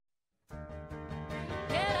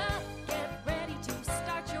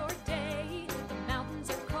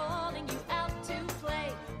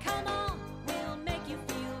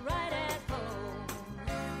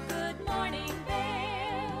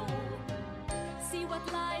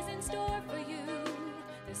what lies in store for you.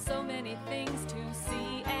 There's so many things to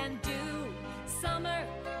see and do. Summer,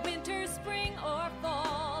 winter, spring, or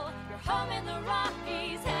fall. Your home in the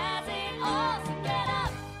Rockies has it all. So get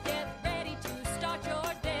up, get ready to start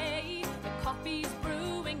your day. The coffee's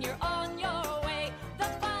brewing, you're on your way. The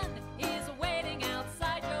fun is waiting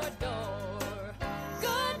outside your door.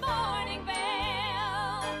 Good morning,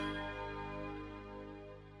 Vale.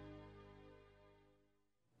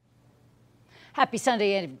 Happy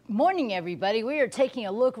Sunday morning, everybody. We are taking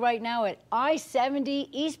a look right now at I-70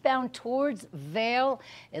 eastbound towards Vail.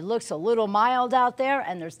 It looks a little mild out there,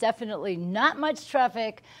 and there's definitely not much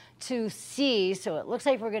traffic to see, so it looks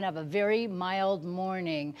like we're going to have a very mild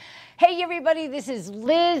morning. Hey, everybody, this is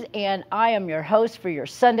Liz, and I am your host for your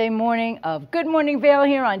Sunday morning of Good Morning Vail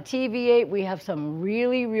here on TV8. We have some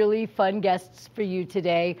really, really fun guests for you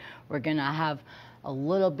today. We're going to have a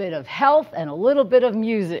little bit of health and a little bit of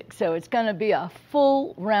music. So it's going to be a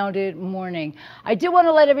full rounded morning. I do want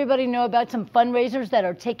to let everybody know about some fundraisers that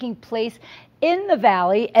are taking place in the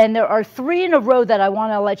Valley, and there are 3 in a row that I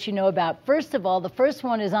want to let you know about. First of all, the first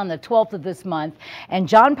one is on the 12th of this month, and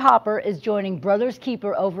John Popper is joining Brothers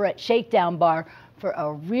Keeper over at Shakedown Bar for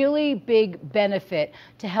a really big benefit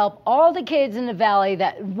to help all the kids in the Valley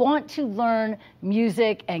that want to learn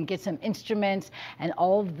music and get some instruments and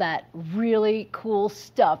all of that really cool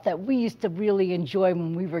stuff that we used to really enjoy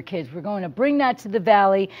when we were kids. We're going to bring that to the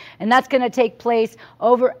Valley, and that's going to take place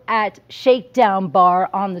over at Shakedown Bar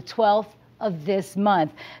on the 12th of this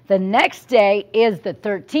month. The next day is the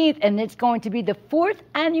 13th, and it's going to be the 4th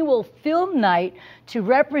annual film night to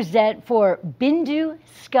represent for Bindu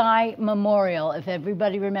Sky Memorial. If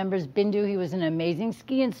everybody remembers Bindu, he was an amazing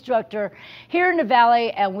ski instructor here in the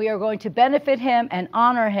Valley, and we are going to benefit him and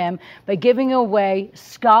honor him by giving away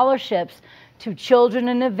scholarships to children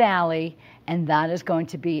in the Valley, and that is going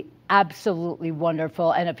to be absolutely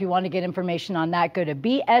wonderful. And if you want to get information on that, go to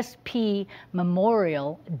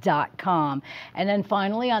bspmemorial.com. And then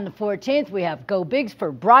finally, on the 14th, we have Go Bigs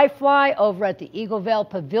for Bri-Fly over at the Eagle Vale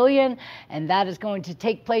Pavilion, and that is going to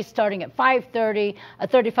take place starting at 5:30. A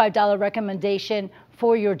 $35 recommendation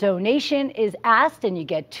for your donation is asked, and you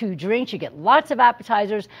get 2 drinks, you get lots of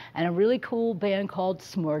appetizers, and a really cool band called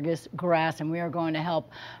Smorgasgrass. And we are going to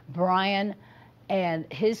help Brian and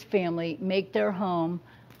his family make their home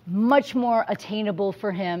much more attainable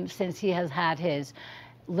for him, since he has had his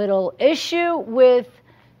little issue with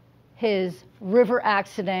his river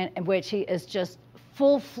accident, in which he is just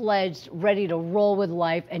full-fledged, ready to roll with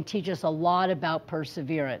life and teach us a lot about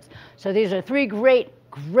perseverance. So these are 3 great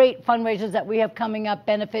fundraisers that we have coming up,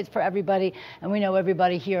 benefits for everybody, and we know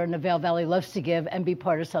everybody here in the Vail Valley loves to give and be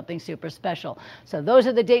part of something super special. So those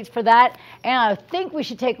are the dates for that, and I think we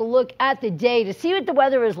should take a look at the day to see what the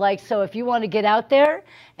weather is like. So if you want to get out there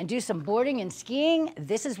and do some boarding and skiing,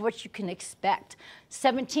 this is what you can expect.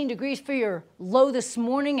 17 degrees for your low this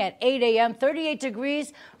morning at 8 a.m., 38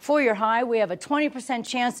 degrees for your high. We have a 20%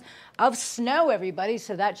 chance of snow, everybody,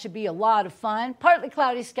 so that should be a lot of fun. Partly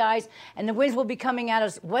cloudy skies, and the winds will be coming at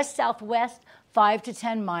us west-southwest, 5 to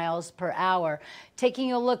 10 miles per hour.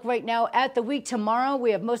 Taking a look right now at the week tomorrow,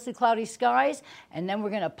 we have mostly cloudy skies, and then we're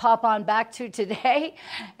going to pop on back to today.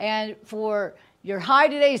 And for your high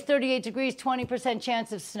today is 38 degrees, 20%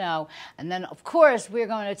 chance of snow. And then, of course, we're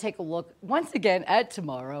going to take a look once again at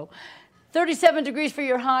tomorrow. 37 degrees for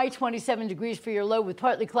your high, 27 degrees for your low with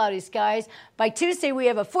partly cloudy skies. By Tuesday, we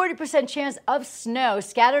have a 40% chance of snow,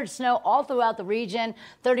 scattered snow all throughout the region.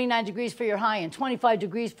 39 degrees for your high and 25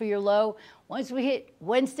 degrees for your low. Once we hit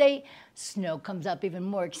Wednesday, snow comes up even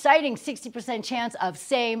more exciting. 60% chance of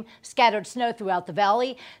same scattered snow throughout the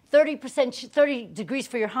valley. 30 degrees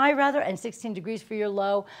for your high, rather, and 16 degrees for your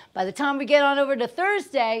low. By the time we get on over to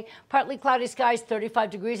Thursday, partly cloudy skies, 35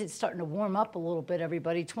 degrees. It's starting to warm up a little bit,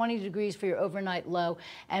 everybody. 20 degrees for your overnight low.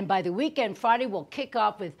 And by the weekend, Friday, we'll kick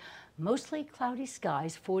off with mostly cloudy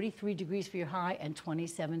skies, 43 degrees for your high and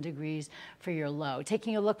 27 degrees for your low.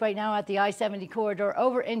 Taking a look right now at the I-70 corridor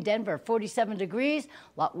over in Denver, 47 degrees,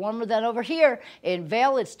 a lot warmer than over here. In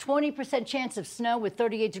Vail, it's 20% chance of snow with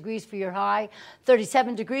 38 degrees for your high,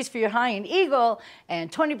 37 degrees for your high in Eagle,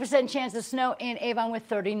 and 20% chance of snow in Avon with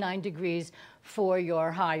 39 degrees for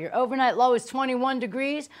your high. Your overnight low is 21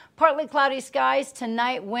 degrees, partly cloudy skies.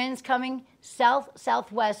 Tonight, winds coming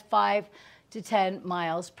south-southwest, 5 to 10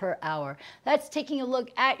 miles per hour. That's taking a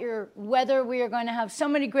look at your weather. We are going to have so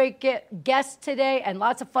many great guests today and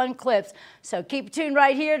lots of fun clips. So keep tuned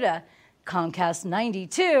right here to Comcast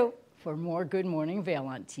 92 for more Good Morning Vail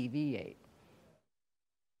on TV8.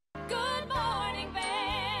 Good morning,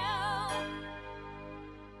 Vail.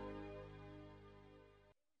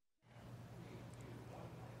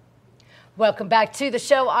 Welcome back to the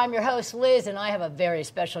show. I'm your host, Liz, and I have a very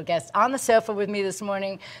special guest on the sofa with me this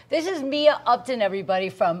morning. This is Mia Upton, everybody,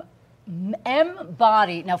 from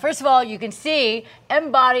M-Body. Now, first of all, you can see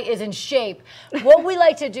M-Body is in shape. What we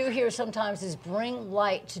like to do here sometimes is bring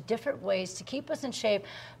light to different ways to keep us in shape,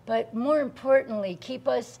 but more importantly, keep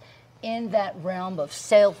us in that realm of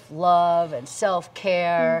self-love and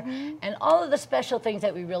self-care and all of the special things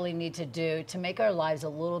that we really need to do to make our lives a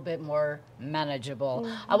little bit more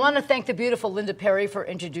manageable. I want to thank the beautiful Linda Perry for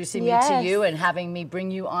introducing me to you and having me bring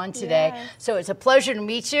you on today. So it's a pleasure to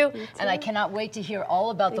meet you, and I cannot wait to hear all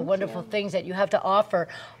about the wonderful things that you have to offer.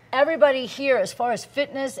 Everybody here, as far as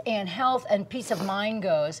fitness and health and peace of mind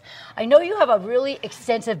goes, I know you have a really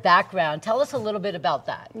extensive background. Tell us a little bit about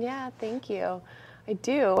that. Yeah, thank you. I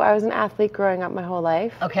do. I was an athlete growing up my whole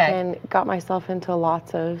life. And got myself into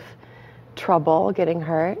lots of trouble, getting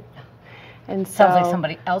hurt. And so, sounds like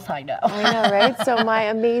somebody else I know. I know, right? So my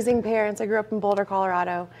amazing parents, I grew up in Boulder,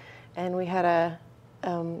 Colorado, and we had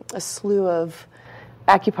a slew of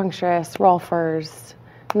acupuncturists, rolfers,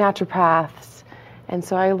 naturopaths. And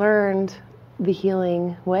so I learned the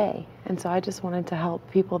healing way. And so I just wanted to help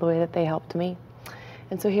people the way that they helped me.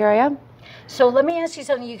 And so here I am. So let me ask you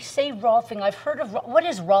something. You say rolfing. I've heard of, what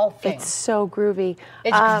is rolfing? It's so groovy.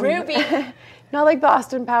 It's groovy? Not like the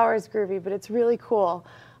Austin Powers groovy, but it's really cool.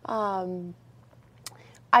 Ida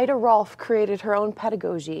Rolf created her own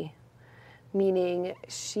pedagogy, meaning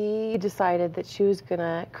she decided that she was going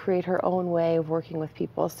to create her own way of working with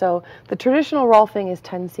people. So the traditional rolfing is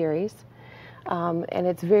 10 series. And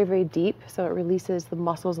it's very, very deep, so it releases the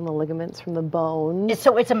muscles and the ligaments from the bones.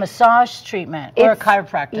 So it's a massage treatment or a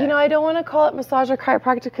chiropractic? You know, I don't want to call it massage or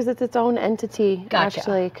chiropractic because it's its own entity,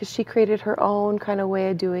 actually, because she created her own kind of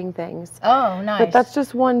way of doing things. Oh, nice. But that's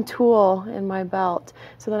just one tool in my belt.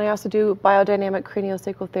 So then I also do biodynamic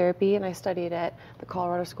craniosacral therapy, and I studied at the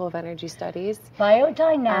Colorado School of Energy Studies.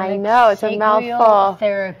 Biodynamic I know, it's a mouthful.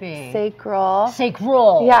 Therapy. Sacral.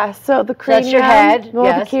 Sacral. Yeah, so the cranium. So that's your head,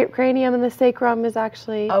 well, the cranium and the sacrum is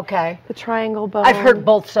actually the triangle bone. I've heard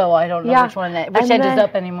both, so I don't know which end is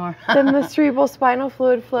up anymore. Then the cerebral spinal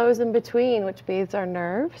fluid flows in between, which bathes our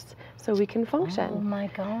nerves so we can function. Oh my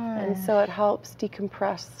God. And so it helps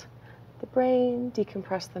decompress the brain,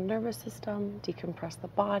 decompress the nervous system, decompress the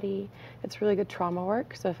body. It's really good trauma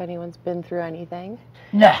work, so if anyone's been through anything.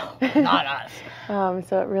 No, not us.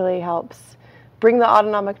 So it really helps bring the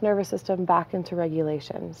autonomic nervous system back into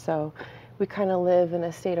regulation. So we kind of live in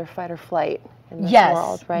a state of fight or flight in this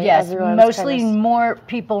world, right? Yes, mostly more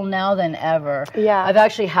people now than ever. Yeah. I've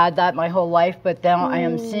actually had that my whole life, but now I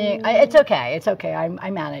am seeing, it's okay, I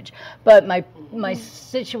manage. But my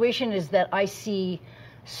situation is that I see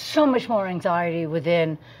so much more anxiety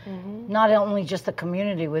within not only just the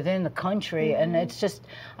community, within the country. And it's just,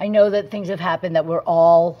 I know that things have happened that we're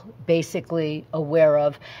all basically aware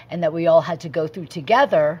of and that we all had to go through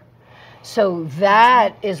together. So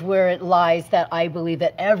that is where it lies, that I believe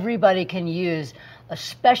that everybody can use a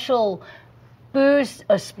special boost,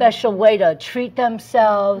 a special way to treat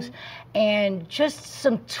themselves, and just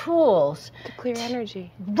some tools. To clear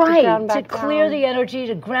energy. Right, to clear the energy,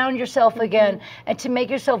 to ground yourself again, and to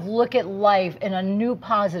make yourself look at life in a new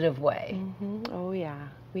positive way. Oh yeah,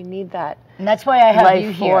 we need that. And that's why I have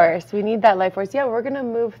you here. Life force. We need that life force. Yeah, we're going to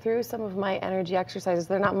move through some of my energy exercises.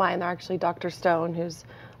 They're not mine, they're actually Dr. Stone, who's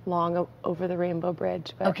long over the Rainbow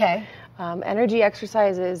Bridge. But, energy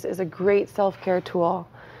exercises is a great self-care tool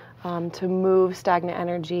to move stagnant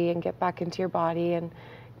energy and get back into your body and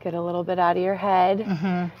get a little bit out of your head,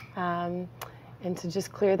 and to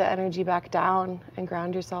just clear the energy back down and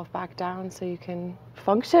ground yourself back down so you can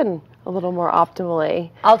function a little more optimally.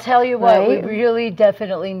 I'll tell you what, we really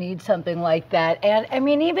definitely need something like that. And I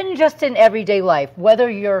mean, even just in everyday life, whether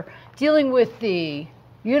you're dealing with the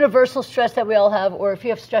universal stress that we all have, or if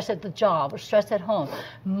you have stress at the job or stress at home,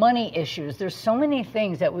 money issues, there's so many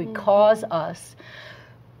things that would cause us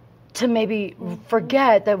to maybe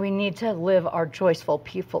forget that we need to live our joyful,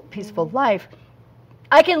 peaceful life.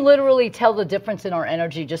 I can literally tell the difference in our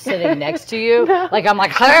energy just sitting next to you. Like I'm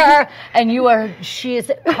like, her, and she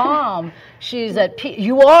is calm. She's at peace.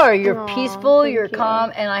 You're peaceful, you're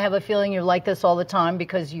calm, and I have a feeling you're like this all the time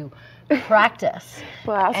because you practice.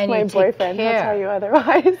 Well, ask my boyfriend. He'll tell you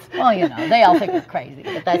otherwise. Well, you know, they all think we're crazy,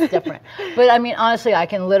 but that's different. But I mean, honestly, I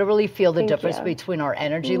can literally feel the difference between our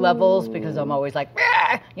energy levels because I'm always like,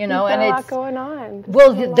 you know, and it's a lot going on.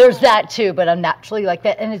 Well, there's that too, but I'm naturally like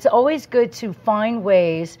that, and it's always good to find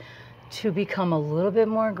ways to become a little bit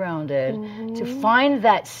more grounded, to find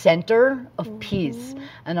that center of peace.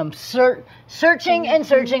 And I'm searching and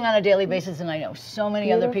searching on a daily basis, and I know so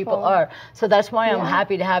many other people are. So that's why I'm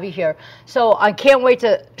happy to have you here. So I can't wait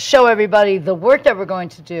to show everybody the work that we're going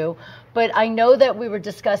to do. But I know that we were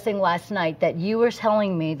discussing last night that you were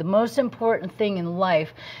telling me the most important thing in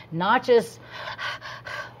life, not just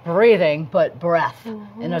breathing, but breath.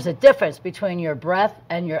 And there's a difference between your breath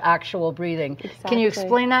and your actual breathing. Exactly. Can you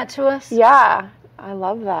explain that to us? Yeah, I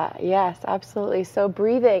love that. Yes, absolutely. So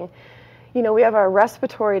breathing, you know, we have our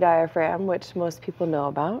respiratory diaphragm, which most people know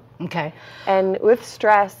about. Okay. And with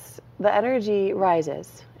stress, the energy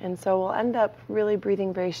rises. And so we'll end up really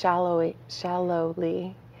breathing very shallowly.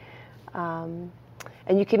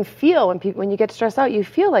 And you can feel when you get stressed out, you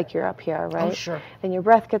feel like you're up here, right? Oh, sure. And your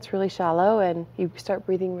breath gets really shallow, and you start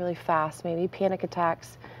breathing really fast. Maybe panic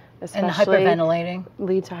attacks, especially, and hyperventilating,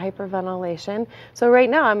 lead to hyperventilation. So right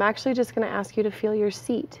now, I'm actually just going to ask you to feel your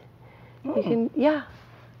seat. You can,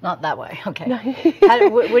 Not that way. Okay.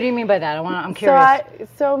 What do you mean by that? I'm curious.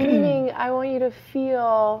 So meaning, I want you to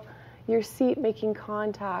feel your seat making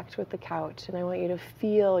contact with the couch, and I want you to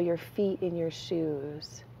feel your feet in your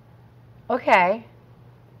shoes. Okay.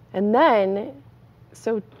 And then,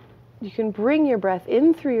 so you can bring your breath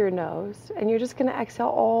in through your nose, and you're just going to exhale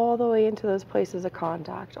all the way into those places of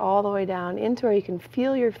contact, all the way down into where you can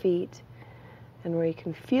feel your feet and where you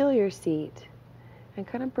can feel your seat, and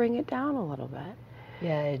kind of bring it down a little bit.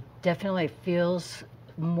 Yeah, it definitely feels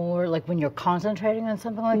more like when you're concentrating on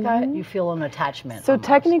something like that, you feel an attachment. So almost.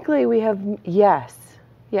 Technically we have, yes,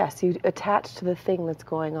 you attach to the thing that's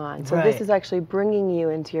going on. So this is actually bringing you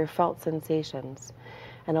into your felt sensations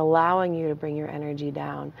and allowing you to bring your energy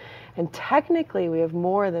down. And technically we have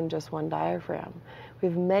more than just one diaphragm. We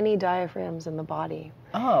have many diaphragms in the body.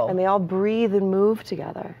 Oh. And they all breathe and move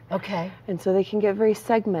together. Okay. And so they can get very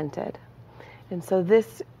segmented. And so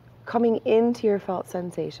this coming into your felt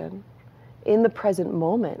sensation in the present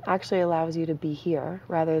moment actually allows you to be here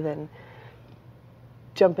rather than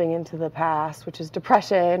jumping into the past, which is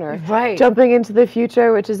depression, or jumping into the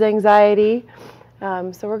future, which is anxiety.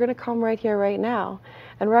 So we're going to come right here, right now.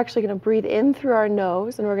 And we're actually going to breathe in through our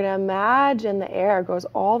nose, and we're going to imagine the air goes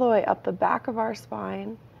all the way up the back of our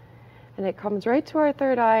spine, and it comes right to our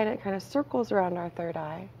third eye, and it kind of circles around our third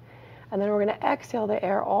eye. And then we're going to exhale the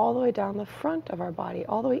air all the way down the front of our body,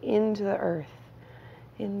 all the way into the earth,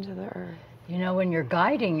 into the earth. You know, when you're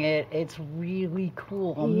guiding it, it's really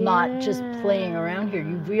cool. I'm not just playing around here.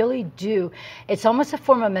 You really do. It's almost a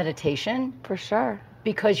form of meditation. For sure.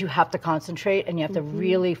 Because you have to concentrate and you have to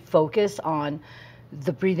really focus on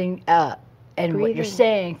the breathing and what you're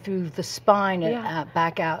saying through the spine and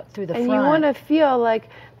back out through the front. And you want to feel like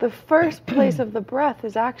the first place of the breath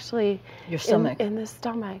is actually your stomach. In the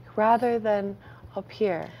stomach rather than up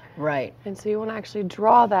here. Right. And so you want to actually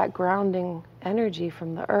draw that grounding energy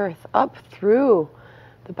from the earth up through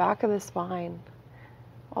the back of the spine,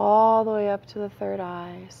 all the way up to the third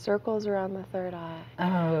eye, circles around the third eye.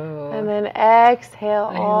 Oh. And then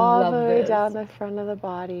exhale all the way down the front of the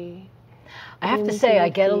body. I have to say, I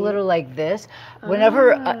get a little like this.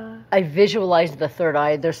 Whenever I visualize the third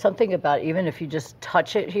eye, there's something about, even if you just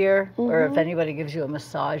touch it here, or if anybody gives you a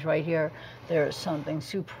massage right here, there's something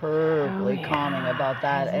superbly calming about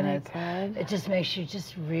that. And it just makes you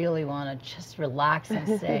just really want to just relax and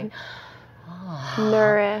say,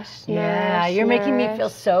 nourished. Yeah, you're making me feel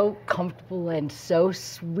so comfortable and so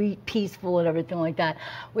sweet, peaceful, and everything like that.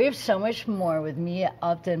 We have so much more with Mia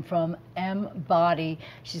Upton from Embody.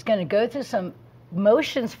 She's going to go through some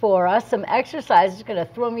motions for us, some exercises. She's going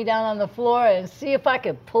to throw me down on the floor and see if I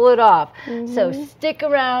can pull it off. So stick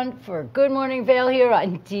around for Good Morning Vale here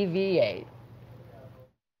on TV8.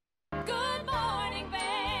 Good morning, Vale.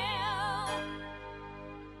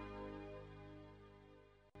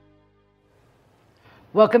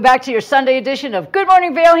 Welcome back to your Sunday edition of Good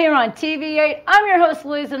Morning Vale here on TV8. I'm your host,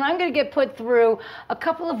 Liz, and I'm going to get put through a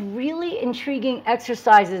couple of really intriguing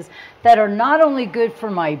exercises that are not only good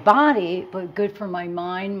for my body, but good for my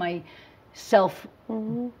mind, my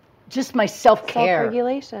just my self-care.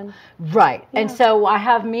 Self-regulation. Right. Yeah. And so I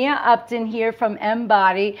have Mia Upton here from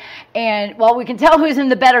Embody, and well, we can tell who's in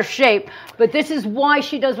the better shape, but this is why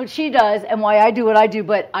she does what she does and why I do what I do,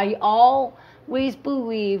 but I always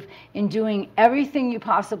believe in doing everything you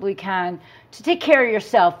possibly can to take care of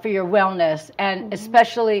yourself for your wellness, and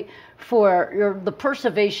especially for the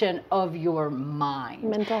preservation of your mind.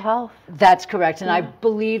 Mental health. That's correct. And I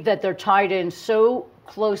believe that they're tied in, so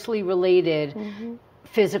closely related,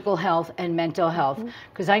 physical health and mental health.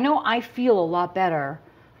 Because I know I feel a lot better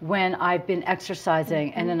when I've been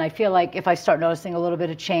exercising, and then I feel like if I start noticing a little bit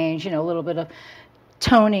of change, a little bit of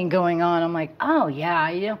toning going on. I'm like, oh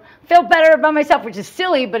yeah, feel better about myself, which is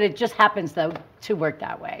silly, but it just happens to work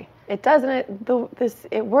that way. It doesn't.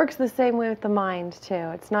 It works the same way with the mind too.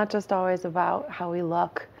 It's not just always about how we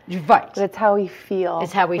look. Right. But it's how we feel.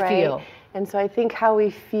 It's how we feel. And so I think how we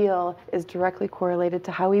feel is directly correlated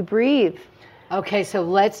to how we breathe. Okay, so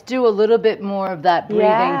let's do a little bit more of that breathing.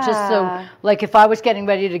 Yeah. Just so, like if I was getting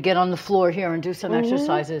ready to get on the floor here and do some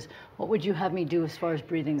exercises, what would you have me do as far as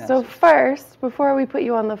breathing goes? So first, before we put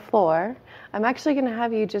you on the floor, I'm actually going to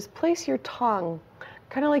have you just place your tongue,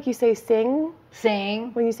 kind of like you say sing.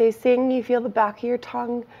 Sing. When you say sing, you feel the back of your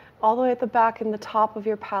tongue all the way at the back and the top of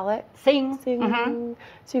your palate. Sing. Sing. Mm-hmm.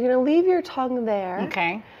 So you're going to leave your tongue there.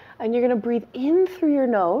 Okay. And you're going to breathe in through your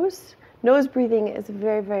nose. Nose breathing is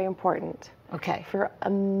very, very important. Okay. For a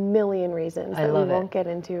million reasons that we won't get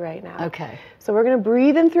into right now. Okay. So we're going to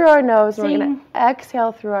breathe in through our nose. Sing. We're going to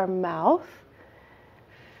exhale through our mouth.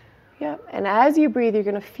 Yep. And as you breathe, you're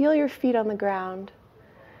going to feel your feet on the ground.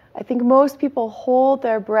 I think most people hold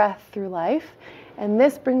their breath through life, and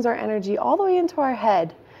this brings our energy all the way into our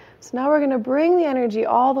head. So now we're going to bring the energy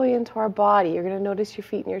all the way into our body. You're going to notice your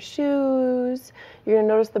feet in your shoes. You're going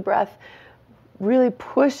to notice the breath really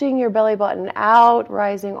pushing your belly button out,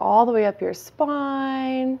 rising all the way up your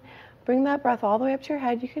spine. Bring that breath all the way up to your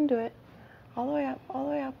head. You can do it. All the way up, all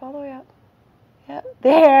the way up, all the way up. Yep.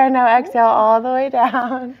 There. Now exhale all the way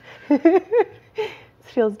down. This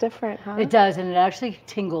feels different, huh? It does, and it actually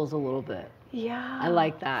tingles a little bit. Yeah. I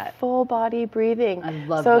like that. Full body breathing. I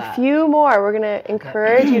love that. So a few more. We're going to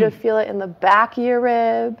encourage you to feel it in the back of your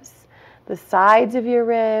ribs, the sides of your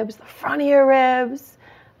ribs, the front of your ribs.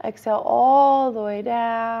 Exhale all the way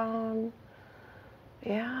down.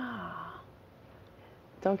 Yeah.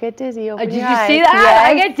 Don't get dizzy. Open your eyes. Did you see that? Yes.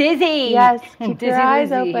 I get dizzy. Yes. Keep your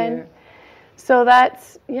eyes open. Here. So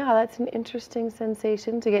that's an interesting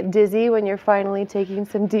sensation to get dizzy when you're finally taking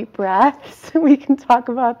some deep breaths. We can talk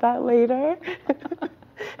about that later.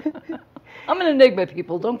 I'm an enigma,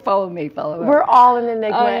 people. Don't follow me. Follow her. We're all an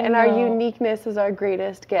enigma, and our uniqueness is our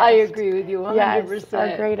greatest gift. I agree with you 100%. Yes,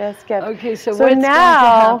 our greatest gift. Okay, so what's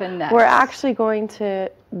now going to happen next? We're actually going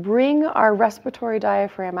to bring our respiratory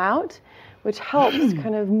diaphragm out, which helps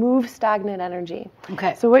kind of move stagnant energy.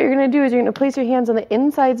 Okay. So what you're going to do is you're going to place your hands on the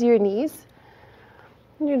insides of your knees.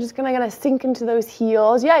 And you're just going to sink into those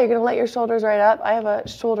heels. Yeah, you're going to let your shoulders right up. I have a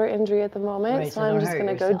shoulder injury at the moment, right, so I'm just going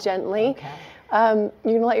to go gently. Okay. You're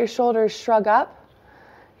going to let your shoulders shrug up.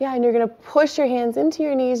 Yeah, and you're going to push your hands into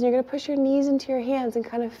your knees, and you're going to push your knees into your hands and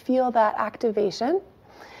kind of feel that activation.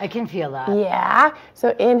 I can feel that. Yeah.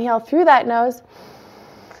 So inhale through that nose.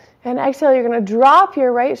 And exhale, you're going to drop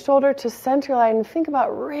your right shoulder to center line and think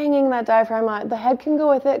about wringing that diaphragm out. The head can go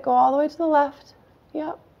with it. Go all the way to the left.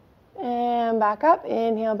 Yep. And back up.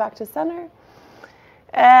 Inhale back to center.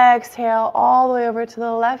 Exhale all the way over to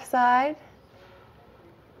the left side.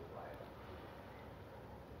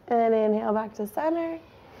 And inhale back to center.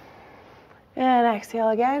 And exhale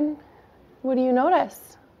again. What do you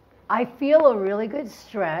notice? I feel a really good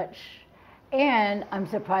stretch, and I'm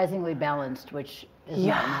surprisingly balanced, which is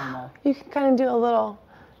not normal. You can kind of do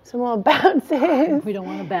some little bounces. We don't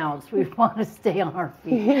want to bounce. We want to stay on our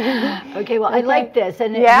feet. Okay, well, I like this,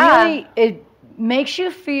 and it makes you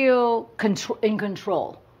feel in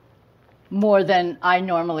control more than I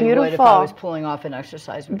normally would if I was pulling off an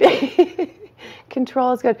exercise routine.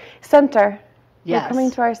 Control is good. Center. Yes. We're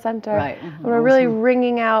coming to our center. Right. Mm-hmm. We're really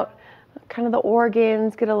wringing out kind of the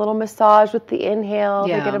organs, get a little massage with the inhale, they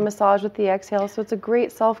get a massage with the exhale. So it's a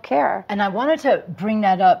great self-care. And I wanted to bring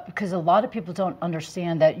that up because a lot of people don't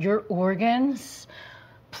understand that your organs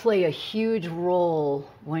play a huge role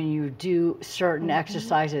when you do certain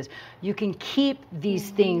exercises. You can keep these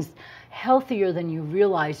things healthier than you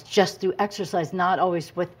realize just through exercise, not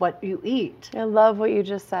always with what you eat. I love what you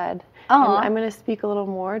just said. I'm going to speak a little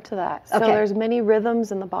more to that. So there's many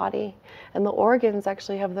rhythms in the body, and the organs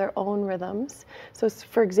actually have their own rhythms. So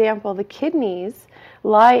for example, the kidneys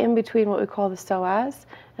lie in between what we call the psoas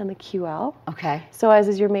and the QL. Okay. Psoas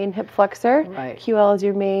is your main hip flexor. Right. QL is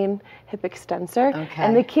your main hip extensor. Okay.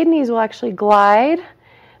 And the kidneys will actually glide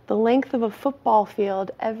the length of a football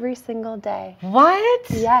field every single day. What?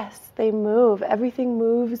 Yes, they move. Everything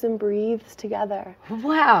moves and breathes together.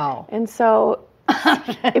 Wow. And so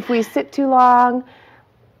if we sit too long...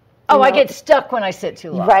 I get stuck when I sit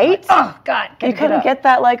too long. Right? Like, oh, God. You kind of get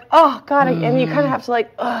that like, oh, God. And you kind of have to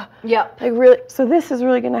like, yeah. Like really. So this is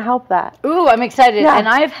really going to help that. Ooh, I'm excited. Yeah. And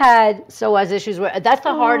I've had psoas issues where that's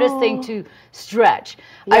the hardest thing to stretch.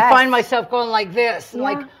 Yes. I find myself going like this,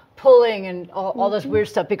 like pulling and all this weird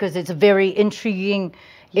stuff because it's a very intriguing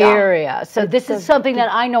area. So this is something that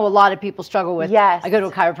I know a lot of people struggle with. Yes. I go to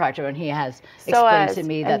a chiropractor and he has explained to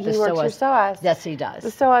me that the psoas. Yes, he does. The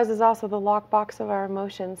psoas is also the lockbox of our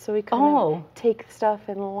emotions. So we kind of take stuff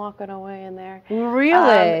and lock it away in there.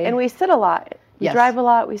 Really? And we sit a lot. We drive a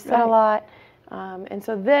lot. We sit a lot. And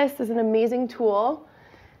so this is an amazing tool.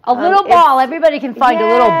 A little ball. Everybody can find a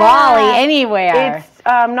little bally anywhere. It's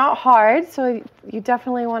not hard, so you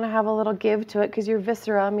definitely want to have a little give to it because your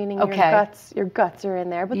viscera, meaning your guts are in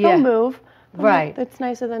there, but they'll move. Right. It's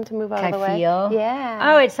nicer than to move out of the way. Feel? Yeah.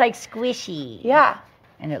 Oh, it's like squishy. Yeah.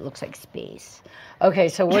 And it looks like space. Okay,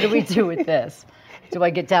 so what do we do with this? Do I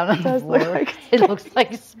get down on the floor? It looks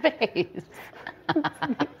like space.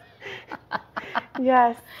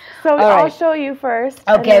 Yes. So I'll show you first.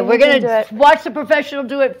 Okay, we're going to watch the professional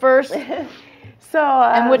do it first. And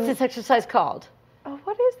what's this exercise called? Oh,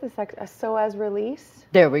 what is this? A psoas release?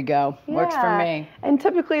 There we go. Yeah. Works for me. And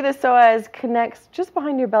typically the psoas connects just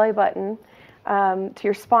behind your belly button to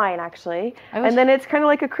your spine, actually. And then it's kind of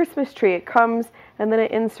like a Christmas tree. It comes and then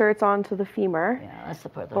it inserts onto the femur. Yeah, that's the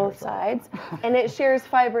part that both sides. And it shares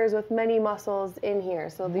fibers with many muscles in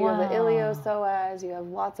here. So you have the iliopsoas, you have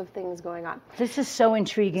lots of things going on. This is so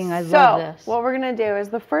intriguing. I love this. So what we're going to do is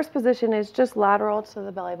the first position is just lateral to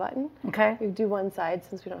the belly button. Okay. We do one side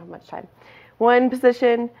since we don't have much time. One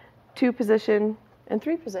position, two position, and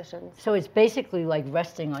three positions. So it's basically like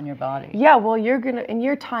resting on your body. Yeah, well,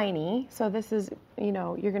 you're tiny, so this is,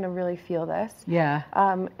 you're gonna really feel this. Yeah.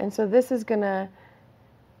 And so this is gonna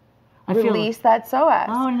release that psoas.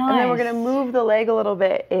 Oh, nice. And then we're gonna move the leg a little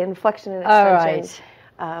bit in flexion and extension.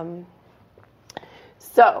 All right.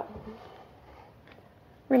 So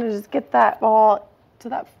we're gonna just get that ball to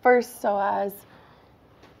that first psoas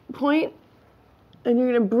point, and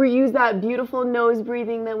you're gonna use that beautiful nose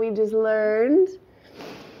breathing that we just learned.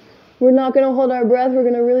 We're not going to hold our breath. We're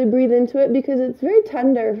going to really breathe into it because it's very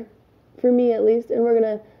tender, for me at least. And we're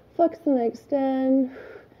going to flex and extend.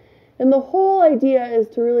 And the whole idea is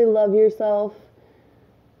to really love yourself,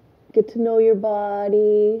 get to know your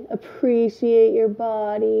body, appreciate your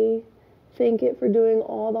body, thank it for doing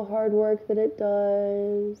all the hard work that it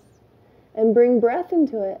does, and bring breath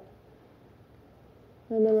into it.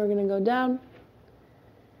 And then we're going to go down.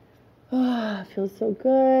 Oh, it feels so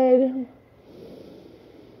good.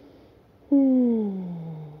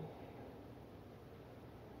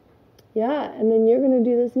 Yeah, and then you're going to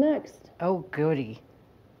do this next. Oh, goody.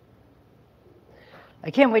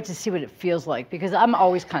 I can't wait to see what it feels like because I'm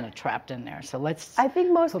always kind of trapped in there. So let's. I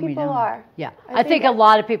think most people are. Yeah. I think a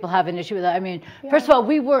lot of people have an issue with that. I mean, first of all,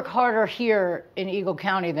 we work harder here in Eagle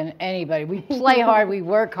County than anybody. We play hard, we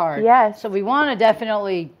work hard. Yes. So we want to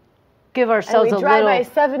definitely give ourselves a little. We drive by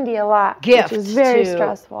 70 a lot, gift, which is very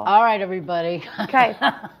stressful. All right, everybody. Okay.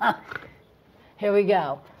 Here we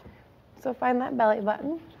go. So find that belly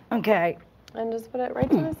button. Okay. And just put it right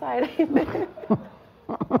to the side.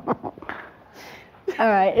 All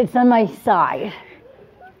right, it's on my side.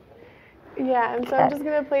 Yeah, and so I'm just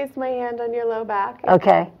going to place my hand on your low back.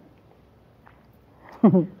 Okay.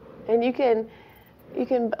 And I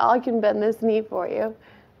can bend this knee for you.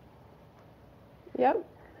 Yep.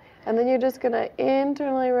 And then you're just going to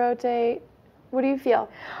internally rotate. What do you feel?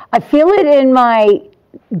 I feel it in my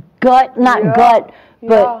gut, not gut,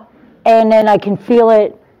 but, and then I can feel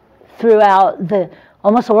it throughout the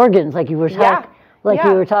almost organs, like you were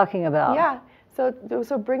talking about. Yeah. So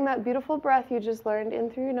bring that beautiful breath you just learned in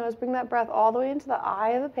through your nose. Bring that breath all the way into the eye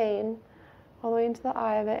of the pain, all the way into the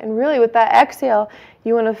eye of it. And really, with that exhale,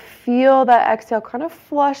 you want to feel that exhale kind of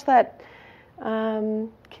flush that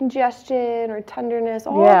congestion or tenderness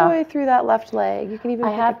all the way through that left leg. You can even.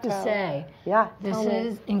 I have to say, this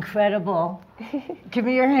is incredible. Give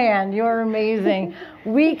me your hand. You're amazing.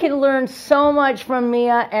 We can learn so much from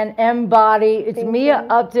Mia and Embody. It's Mia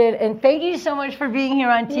Upton, and thank you so much for being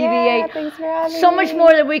here on TVA. Yeah, thanks for having me. So much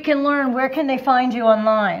more that we can learn. Where can they find you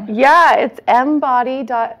online? Yeah, it's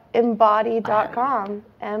embody.com.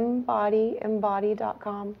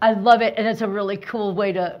 Embody.com. I love it, and it's a really cool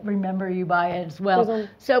way to remember you by it as well.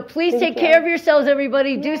 So please take care of yourselves,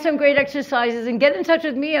 everybody. Do some great exercises and get in touch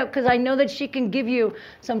with Mia because I know that she can give you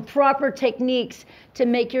some proper techniques to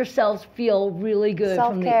make yourselves feel really good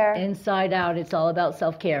from the inside out. It's all about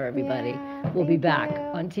self-care, everybody. Yeah, we'll be back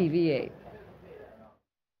on TVA.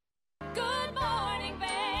 Good morning,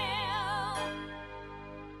 Belle.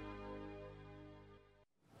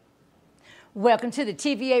 Welcome to the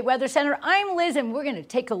TVA Weather Center. I'm Liz, and we're going to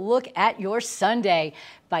take a look at your Sunday.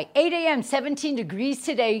 By 8 a.m., 17 degrees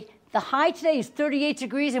today. The high today is 38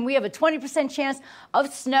 degrees, and we have a 20% chance of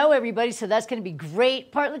snow, everybody, so that's going to be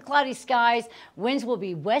great. Partly cloudy skies. Winds will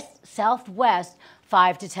be west-southwest,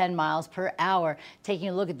 5 to 10 miles per hour. Taking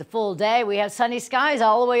a look at the full day, we have sunny skies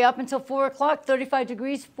all the way up until 4 o'clock, 35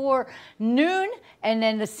 degrees for noon, and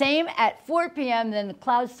then the same at 4 p.m. Then the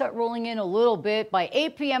clouds start rolling in a little bit. By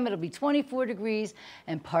 8 p.m. it'll be 24 degrees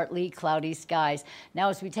and partly cloudy skies. Now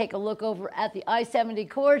as we take a look over at the I-70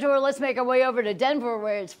 corridor, let's make our way over to Denver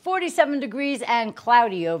where it's 47 degrees and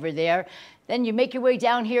cloudy over there. Then you make your way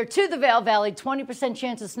down here to the Vail Valley, 20%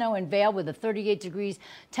 chance of snow in Vail with a 38 degrees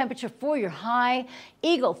temperature for your high.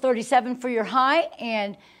 Eagle, 37 for your high,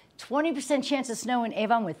 and 20% chance of snow in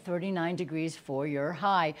Avon with 39 degrees for your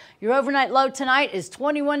high. Your overnight low tonight is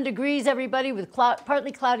 21 degrees, everybody, with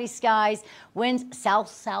partly cloudy skies. Winds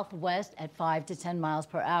south-southwest at 5 to 10 miles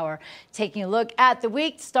per hour. Taking a look at the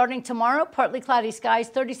week, starting tomorrow, partly cloudy skies,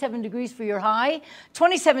 37 degrees for your high,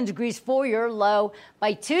 27 degrees for your low.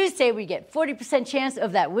 By Tuesday, we get 40% chance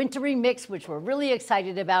of that wintry mix, which we're really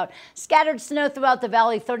excited about. Scattered snow throughout the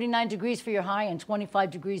valley, 39 degrees for your high and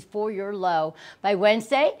 25 degrees for your low. By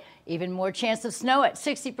Wednesday, even more chance of snow at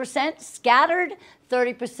 60%, scattered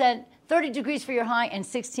 30%, 30 degrees for your high and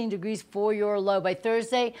 16 degrees for your low. By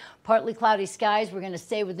Thursday, partly cloudy skies. We're going to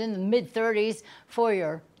stay within the mid-30s for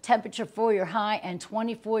your temperature for your high and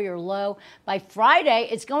 20 for your low. By Friday,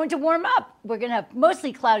 it's going to warm up. We're going to have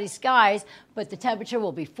mostly cloudy skies, but the temperature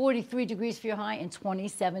will be 43 degrees for your high and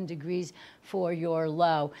 27 degrees for your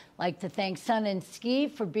low. Like to thank Sun and Ski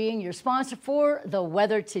for being your sponsor for the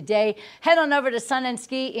weather today. Head on over to Sun and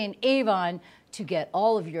Ski in Avon to get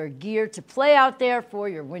all of your gear to play out there for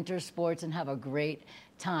your winter sports and have a great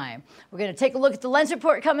time. We're going to take a look at the Lens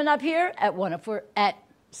Report coming up here at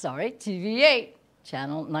TV8.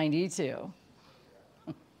 Channel 92.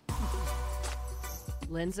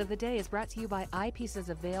 Lens of the Day is brought to you by Eyepieces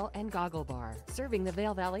of Vail and Goggle Bar, serving the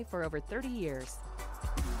Vail Valley for over 30 years.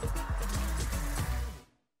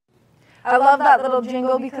 I love that little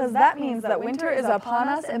jingle because that means that winter is upon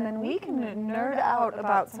us and then we can nerd out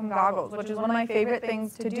about some goggles, which is one of my favorite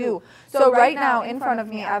things to do. So right now in front of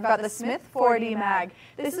me, I've got the Smith 4D Mag.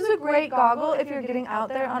 This is a great goggle if you're getting out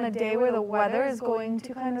there on a day where the weather is going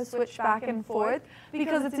to kind of switch back and forth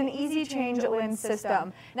because it's an easy change lens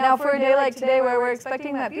system. Now for a day like today where we're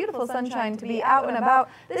expecting that beautiful sunshine to be out and about,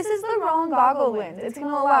 this is the wrong goggle lens. It's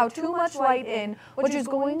going to allow too much light in, which is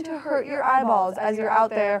going to hurt your eyeballs as you're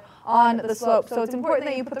out there on the slope. So it's important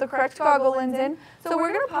that you put the correct goggle lens in. So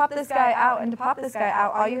we're going to pop this guy out, and to pop this guy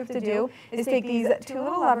out, all you have to do is take these two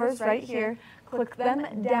little levers right here, click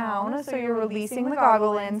them down so you're releasing the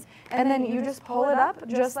goggle lens, and then you just pull it up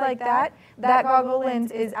just like that. That goggle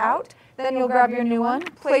lens is out. Then you'll grab your new one,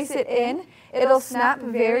 place it in. It'll snap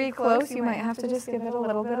very close. You might have to just give it a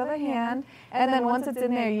little bit of a hand. And then once it's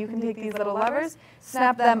in there, you can take these little levers,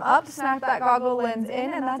 snap them up, snap that goggle lens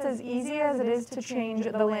in, and that's as easy as it is to change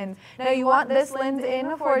the lens. Now you want this lens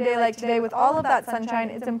in for a day like today with all of that sunshine.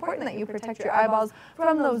 It's important that you protect your eyeballs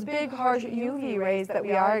from those big, harsh UV rays that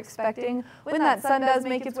we are expecting when that sun does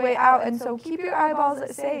make its way out, and so keep your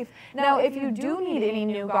eyeballs safe. Now if you do need any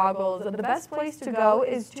new goggles, the best place to go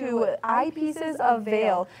is to Eyepieces of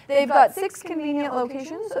Vail. They've got 6 convenient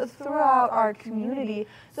locations throughout our community.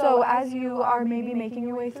 So as you are maybe making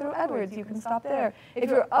your way through Edwards, you can stop there. If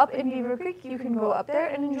you're up in Beaver Creek, you can go up there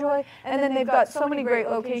and enjoy. And then they've got so many great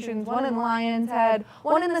locations, one in Lion's Head,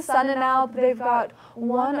 one in the Sun and Alp. They've got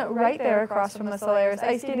one right there across from the Solaris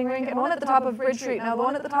Ice Skating Rink, and one at the top of Bridge Street. Now the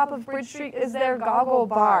one at the top of Bridge Street is their goggle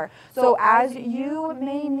bar. So as you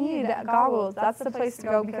may need goggles, that's the place to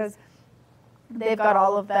go because they've got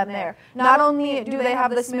all of them there. Not only do they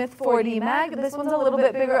have the Smith 4D Mag, this one's a little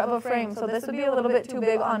bit bigger of a frame, so this would be a little bit too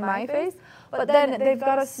big on my face. But then they've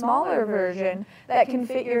got a smaller version that can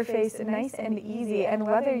fit your face nice and easy. And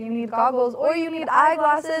whether you need goggles or you need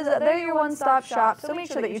eyeglasses, they're your one-stop shop. So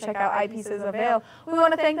make sure that you check out Eyepieces of Vail. We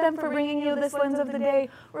want to thank them for bringing you this Lens of the Day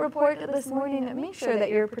report this morning. Make sure that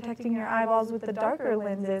you're protecting your eyeballs with the darker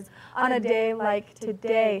lenses on a day like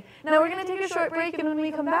today. Now we're going to take a short break, and when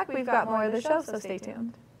we come back, we've got more of the show, so stay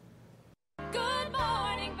tuned. Good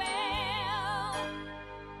morning, Vail.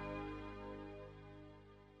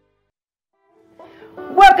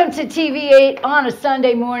 Welcome to TV8 on a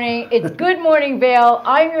Sunday morning. It's Good Morning Vail.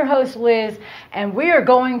 I'm your host, Liz, and we are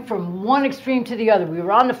going from one extreme to the other. We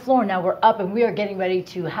were on the floor, now we're up, and we are getting ready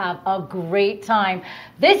to have a great time.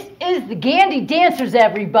 This is the Gandy Dancers,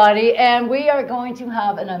 everybody, and we are going to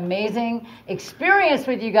have an amazing experience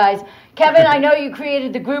with you guys. Kevin, I know you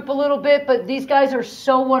created the group a little bit, but these guys are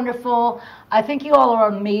so wonderful. I think you all are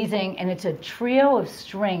amazing, and it's a trio of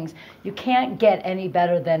strings. You can't get any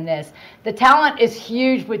better than this. The talent is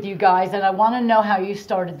huge with you guys, and I want to know how you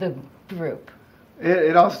started the group.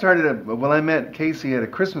 It all started, well, I met Casey at a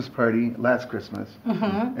Christmas party last Christmas.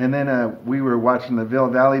 And then we were watching the Ville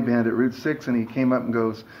Valley Band at Route 6, and he came up and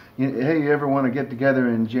goes, hey, you ever want to get together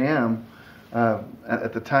and jam?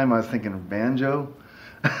 At the time, I was thinking, banjo?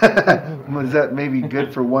 Was that maybe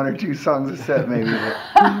good for 1 or 2 songs a set, maybe?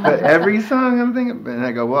 But every song, I'm thinking, and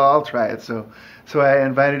I go, well, I'll try it. So I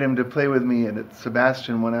invited him to play with me at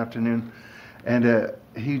Sebastian one afternoon, and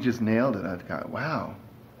he just nailed it. I thought, wow.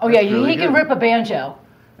 Oh yeah, really he can rip a banjo.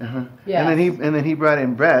 Yeah. And then he brought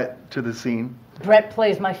in Brett to the scene. Brett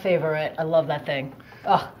plays my favorite. I love that thing.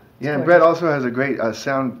 Oh, yeah, and Brett also has a great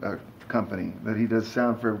sound company that he does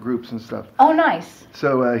sound for groups and stuff. Oh, nice.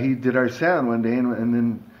 So he did our sound one day, and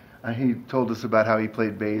then he told us about how he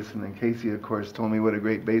played bass, and then Casey, of course, told me what a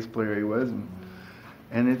great bass player he was,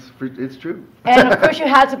 and it's true. And of course, you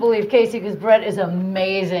had to believe Casey because Brett is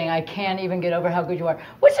amazing. I can't even get over how good you are.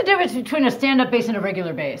 What's the difference between a stand-up bass and a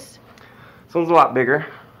regular bass? This one's a lot bigger.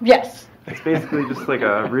 Yes. It's basically just like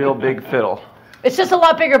a real big fiddle. It's just a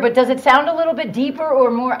lot bigger, but does it sound a little bit deeper or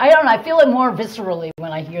more? I don't know. I feel it more viscerally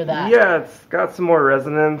when I hear that. Yeah, it's got some more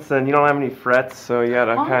resonance, and you don't have any frets, so you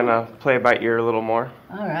gotta kind of play by ear a little more.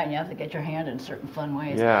 All right, and you have to get your hand in certain fun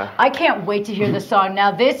ways. Yeah. I can't wait to hear this song. Now,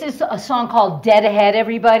 this is a song called Dead Ahead,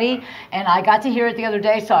 everybody, and I got to hear it the other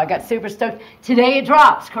day, so I got super stoked. Today it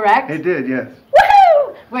drops, correct? It did, yes.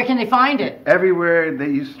 Woohoo! Where can they find it? Everywhere that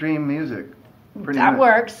you stream music. That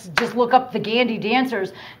works. Just look up the Gandy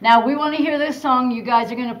Dancers. Now, we want to hear this song you guys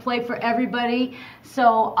are going to play for everybody,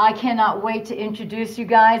 so I cannot wait to introduce you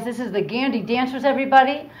guys. This is the Gandy Dancers,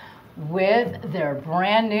 everybody, with their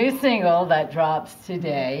brand new single that drops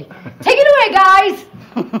today. Take it away, guys!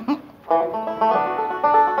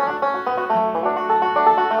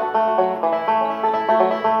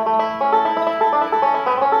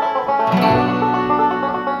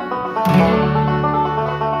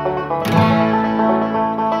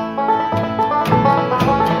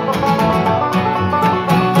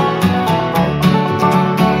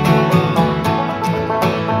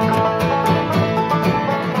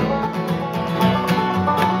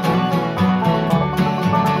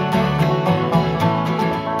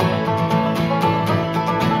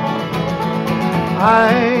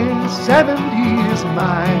 I-70 is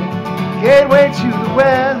my gateway to the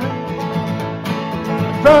west.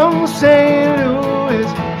 From St. Louis,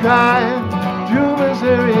 drive through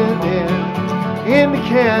Missouri, then into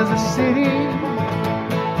Kansas City,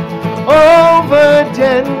 over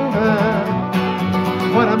Denver.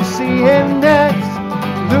 What I'm seeing next,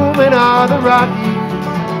 looming are the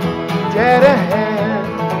Rockies, dead ahead.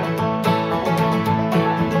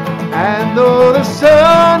 And though the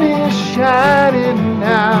sun is shining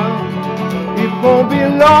now, it won't be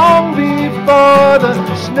long before the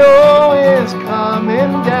snow is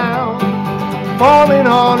coming down, falling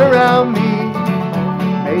all around me,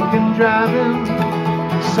 making driving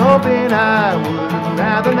something I would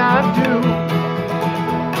rather not do.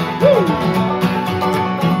 Woo!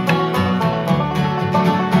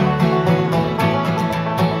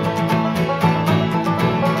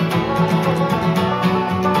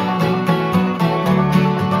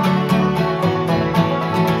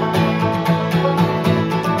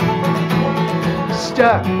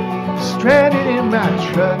 Stuck, stranded in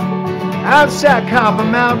my truck outside Copper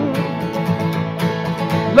Mountain.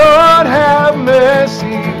 Lord have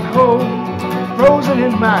mercy, cold, frozen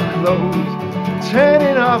in my clothes,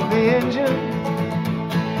 turning off the engine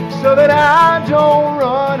so that I don't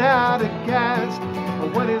run out of gas.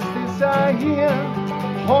 But what is this I hear?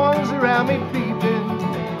 Horns around me beeping,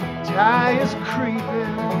 tires creeping.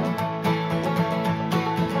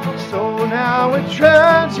 So now we're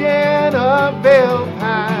trudging up Bell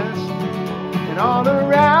Pass, and all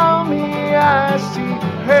around me I see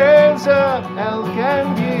herds of elk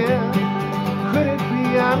and deer. Could it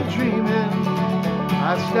be I'm dreaming?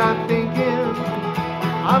 I start thinking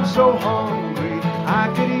I'm so hungry I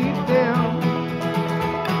could eat them.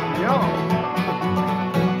 Yo.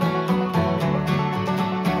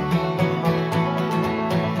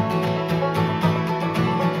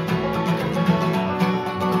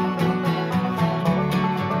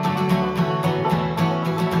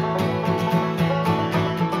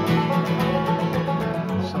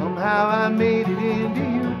 I made it into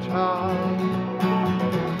Utah.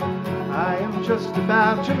 I am just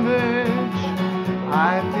about to merge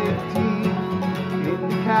I-15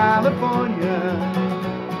 into California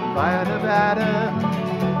via Nevada,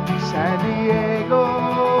 San Diego.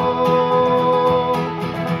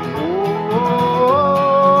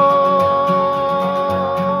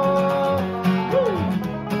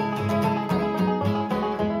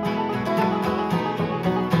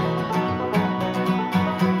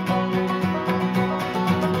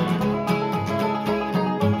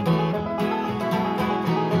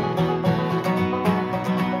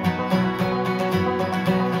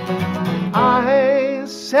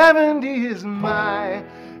 70 is my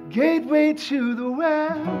gateway to the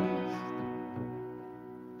West.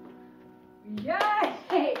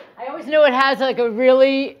 Yay! I always knew it has like a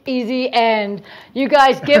really easy end. You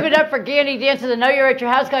guys give it up for Gandy Dancers. I know you're at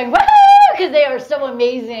your house going, woohoo! Because they are so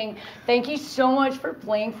amazing. Thank you so much for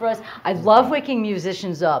playing for us. I love waking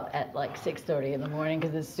musicians up at like 6:30 in the morning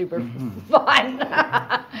because it's super fun.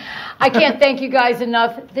 I can't thank you guys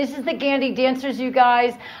enough. This is the Gandy Dancers, you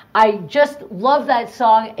guys. I just love that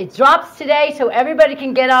song. It drops today, so everybody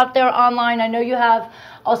can get out there online. I know you have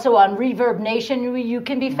also on Reverb Nation, you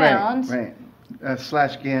can be found. Right.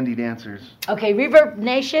 / Gandy Dancers. Okay, Reverb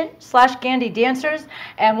Nation / Gandy Dancers.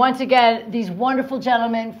 And once again, these wonderful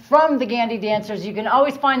gentlemen from the Gandy Dancers, you can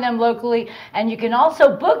always find them locally, and you can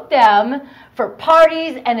also book them for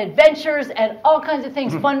parties and adventures and all kinds of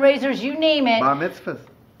things, fundraisers, you name it. Bar mitzvahs.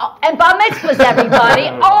 And bar mitzvahs, everybody,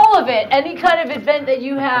 all of it. Any kind of event that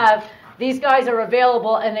you have, these guys are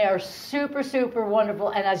available, and they are super, super wonderful.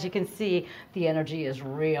 And as you can see, the energy is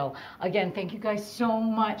real. Again, thank you guys so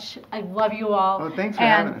much. I love you all. Oh, thanks for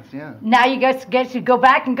having us, yeah. Now you guys get to go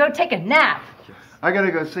back and go take a nap. I got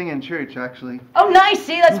to go sing in church, actually. Oh, nice.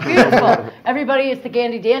 See, that's beautiful. Everybody, it's the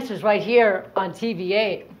Gandy Dancers right here on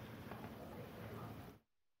TV8.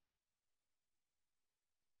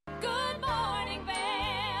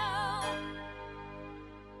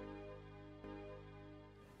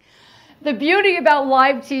 The beauty about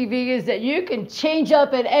live TV is that you can change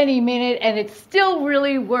up at any minute and it still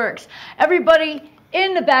really works. Everybody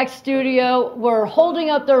in the back studio were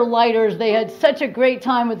holding up their lighters. They had such a great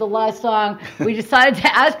time with the last song. We decided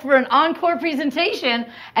to ask for an encore presentation,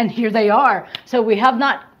 and here they are. So we have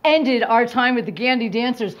not ended our time with the Gandy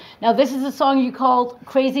Dancers. Now this is a song you called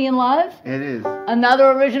Crazy in Love? It is.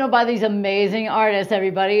 Another original by these amazing artists,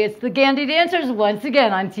 everybody. It's the Gandy Dancers once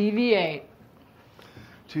again on TV8.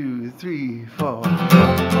 2, 3, 4.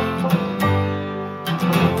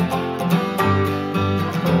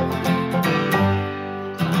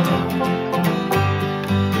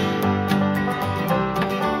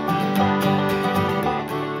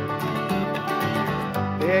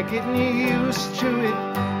 They're getting used to it,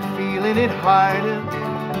 feeling it harder.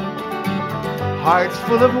 Hearts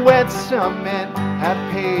full of wet cement have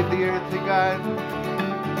paved the earthly garden.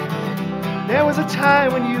 There was a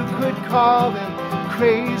time when you could call them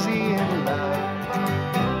crazy in love.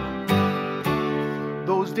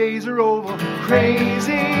 Those days are over,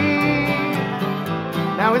 crazy.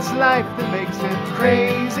 Now it's life that makes them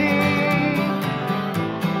crazy,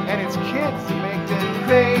 and it's kids that make them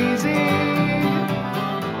crazy.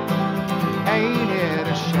 Ain't it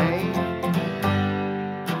a shame?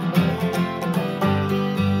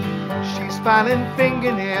 She's filing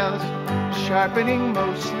fingernails, sharpening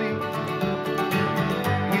mostly.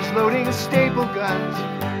 Loading staple guns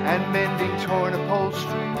and mending torn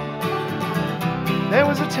upholstery. There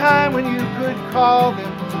was a time when you could call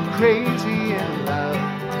them crazy in love.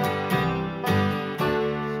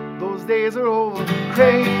 Those days are over,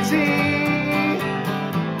 crazy.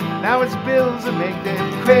 Now it's bills that make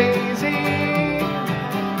them crazy,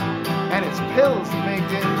 and it's pills that make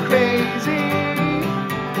them crazy.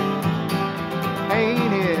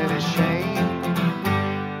 Ain't it a shame?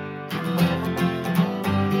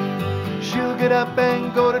 Get up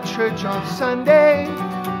and go to church on Sunday.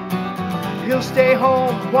 He'll stay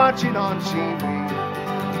home, watch it on TV.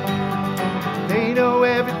 They know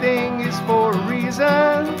everything is for a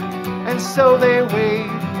reason, and so they wait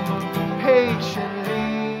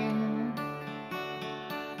patiently.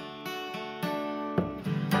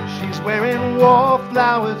 She's wearing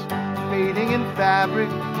wallflowers, fading in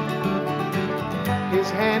fabric.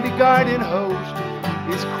 His handy garden hose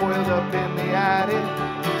is coiled up in the attic.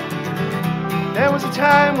 There was a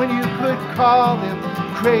time when you could call them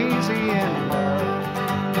crazy in love.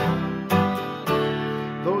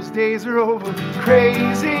 Those days are over,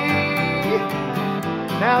 crazy.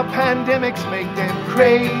 Now pandemics make them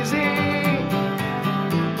crazy,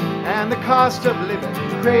 and the cost of living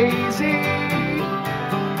crazy.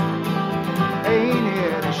 Ain't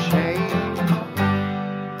it a shame?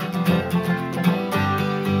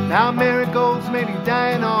 Now marigolds may be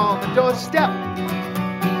dying on the doorstep,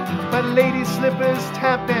 but lady slippers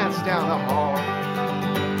tap dance down the hall.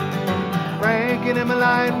 Frank and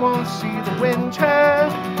Emmeline won't see the winter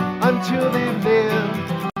until they've lived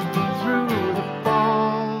through the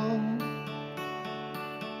fall.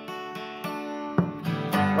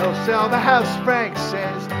 Well, sell the house, Frank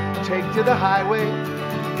says, take to the highway.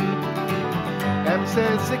 Em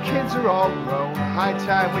says the kids are all grown, high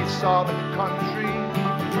time we saw the country.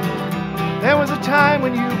 There was a time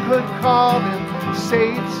when you could call them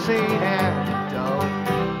safe, sane, and dull.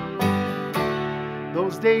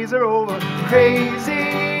 those days are over. Crazy.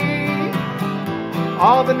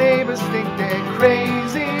 All the neighbors think they're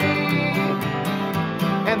crazy.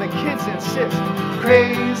 And the kids insist,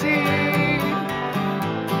 crazy.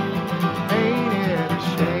 Ain't it a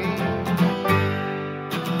shame?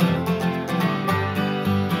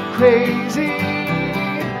 Crazy.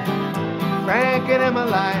 Frank and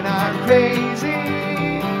Emmeline are crazy.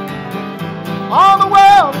 All the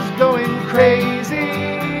world is going crazy.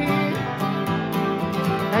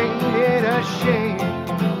 Ain't it a shame?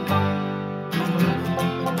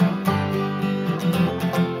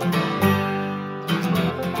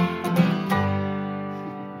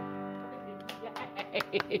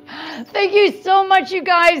 Thank you so much, you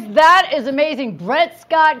guys. That is amazing. Brett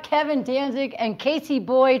Scott, Kevin Danzig, and Casey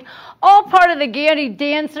Boyd, all part of the Gandy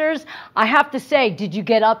Dancers. I have to say, did you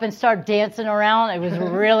get up and start dancing around? It was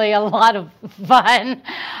really a lot of fun.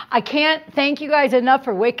 I can't thank you guys enough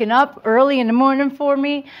for waking up early in the morning for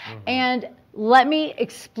me. And let me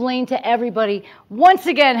explain to everybody once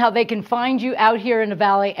again how they can find you out here in the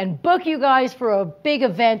Valley and book you guys for a big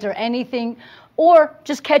event or anything, or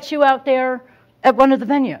just catch you out there at one of the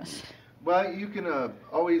venues. Well, you can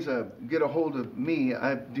always get a hold of me.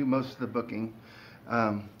 I do most of the booking.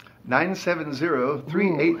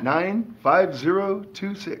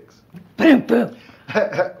 970-389-5026. Boom, boom.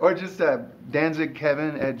 Or just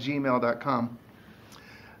danzigkevin@gmail.com.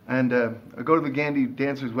 And go to the Gandy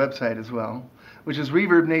Dancers website as well, which is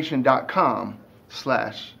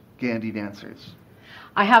reverbnation.com/Gandy Dancers.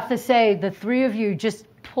 I have to say, the three of you just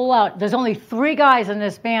pull out. There's only 3 guys in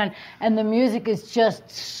this band, and the music is just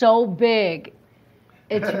so big.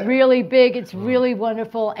 It's really big. It's really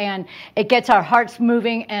wonderful, and it gets our hearts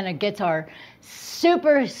moving, and it gets our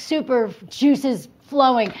super, super juices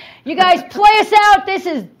flowing. You guys play us out. This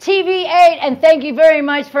is TV8, and thank you very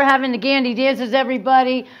much for having the Gandy Dancers,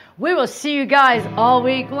 everybody. We will see you guys all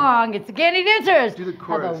week long. It's the Gandy Dancers. Do the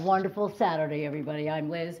chorus. Have a wonderful Saturday, everybody. I'm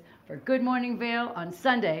Liz. For Good Morning Vale on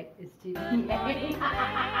Sunday, it's TV8.